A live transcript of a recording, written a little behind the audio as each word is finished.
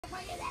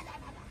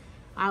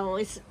I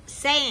was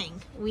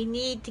saying we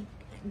need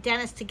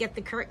Dennis to get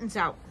the curtains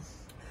out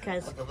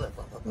because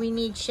we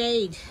need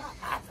shade.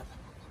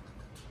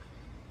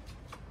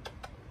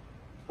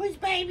 Whose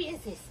baby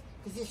is this?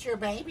 Is this your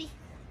baby?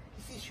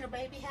 Is this your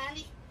baby,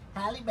 Hallie?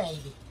 Hallie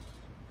baby.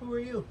 Who are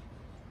you?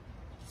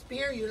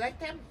 Spear, you like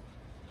them?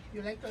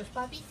 You like those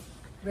puppies?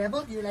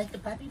 Rebel, you like the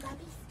puppies?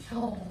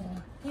 Oh,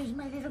 here's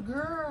my little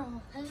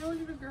girl. Hello,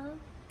 little girl.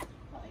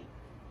 Hi.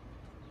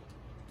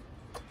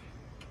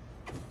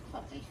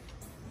 Hi.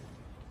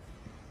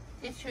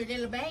 That's your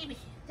little baby.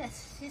 That's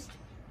sister.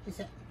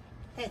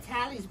 That's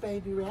Hallie's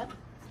baby, Reb.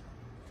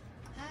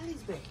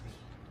 Hallie's baby.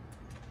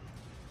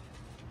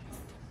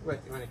 What,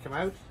 you want to come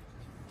out?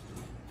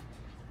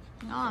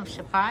 No, I'm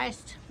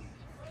surprised.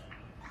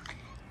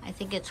 I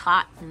think it's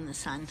hot in the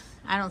sun.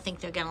 I don't think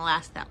they're going to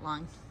last that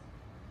long.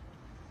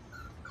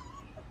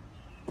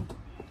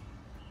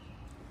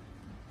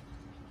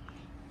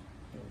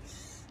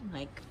 It's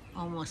like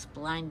almost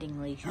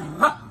blindingly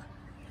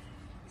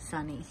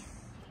sunny.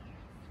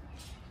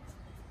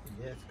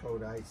 Yes,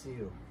 cold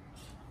ICU.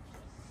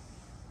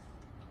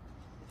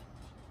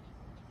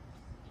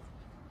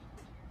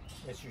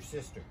 That's your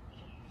sister.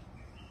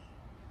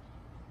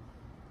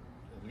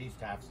 At least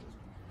half sister.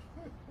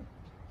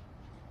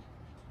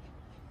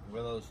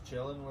 Willow's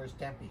chilling. Where's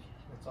Tempe?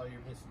 That's all you're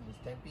missing is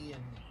Tempe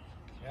and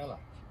Ella.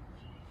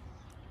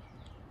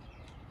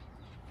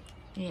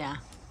 Yeah.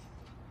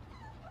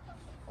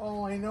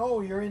 Oh, I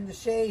know. You're in the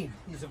shade.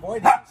 He's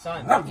avoiding the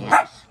sun.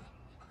 Yes.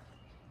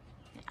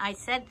 I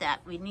said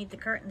that. We need the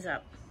curtains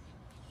up.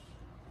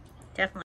 Definitely.